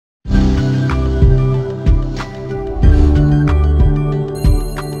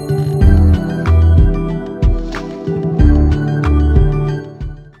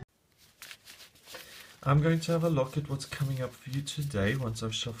I'm going to have a look at what's coming up for you today once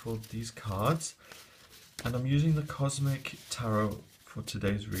I've shuffled these cards. And I'm using the Cosmic Tarot for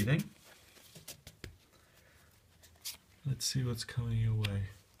today's reading. Let's see what's coming your way.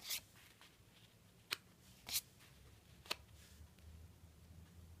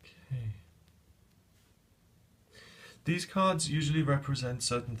 Okay. These cards usually represent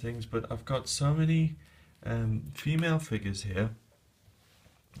certain things, but I've got so many female figures here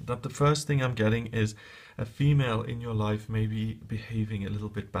that the first thing I'm getting is a female in your life maybe behaving a little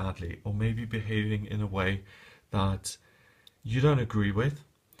bit badly, or maybe behaving in a way that you don't agree with,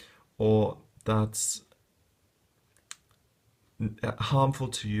 or that's harmful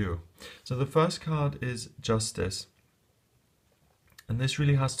to you. So the first card is Justice. And this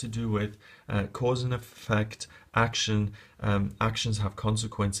really has to do with cause and effect, action. Actions have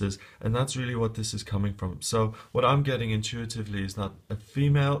consequences, and that's really what this is coming from. So what I'm getting intuitively is that a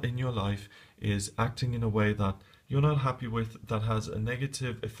female in your life is acting in a way that you're not happy with, that has a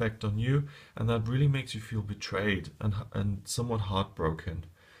negative effect on you, and that really makes you feel betrayed and somewhat heartbroken.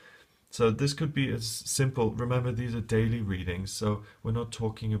 So this could be as simple. Remember, these are daily readings, so we're not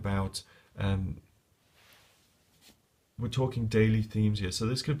talking about we're talking daily themes here. So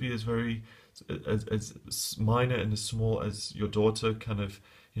this could be as very as minor and as small as your daughter kind of,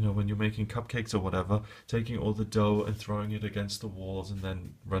 you know, when you're making cupcakes or whatever, taking all the dough and throwing it against the walls and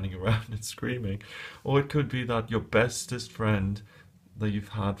then running around and screaming. Or it could be that your bestest friend that you've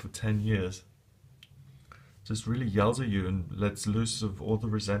had for 10 years just really yells at you and lets loose of all the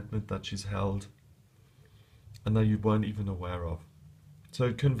resentment that she's held and that you weren't even aware of. So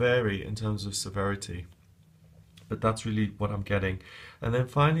it can vary in terms of severity, but that's really what I'm getting. And then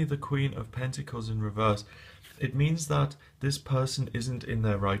finally, the Queen of Pentacles in reverse. It means that this person isn't in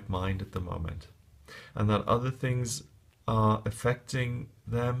their right mind at the moment, and that other things are affecting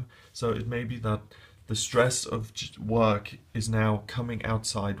them. So it may be that the stress of work is now coming out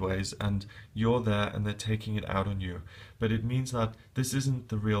sideways, and you're there and they're taking it out on you. But it means that this isn't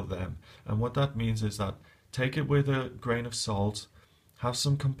the real them. And what that means is that take it with a grain of salt. Have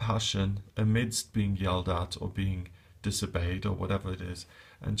some compassion amidst being yelled at or being disobeyed or whatever it is,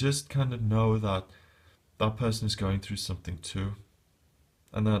 and just kind of know that that person is going through something too,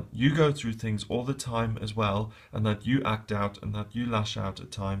 and that you go through things all the time as well, and that you act out and that you lash out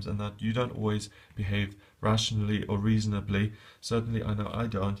at times, and that you don't always behave rationally or reasonably. Certainly I know I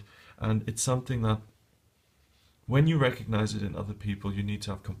don't, and it's something that when you recognize it in other people, you need to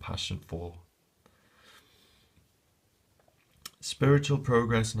have compassion for. Spiritual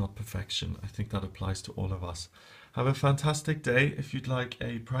progress, not perfection. I think that applies to all of us. Have a fantastic day. If you'd like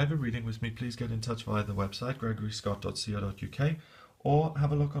a private reading with me, please get in touch via the website, gregoryscott.co.uk, or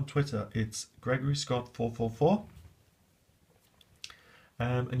have a look on Twitter. It's gregoryscott444.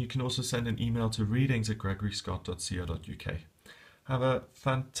 And you can also send an email to readings@gregoryscott.co.uk. Have a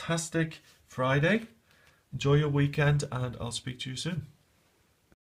fantastic Friday. Enjoy your weekend, and I'll speak to you soon.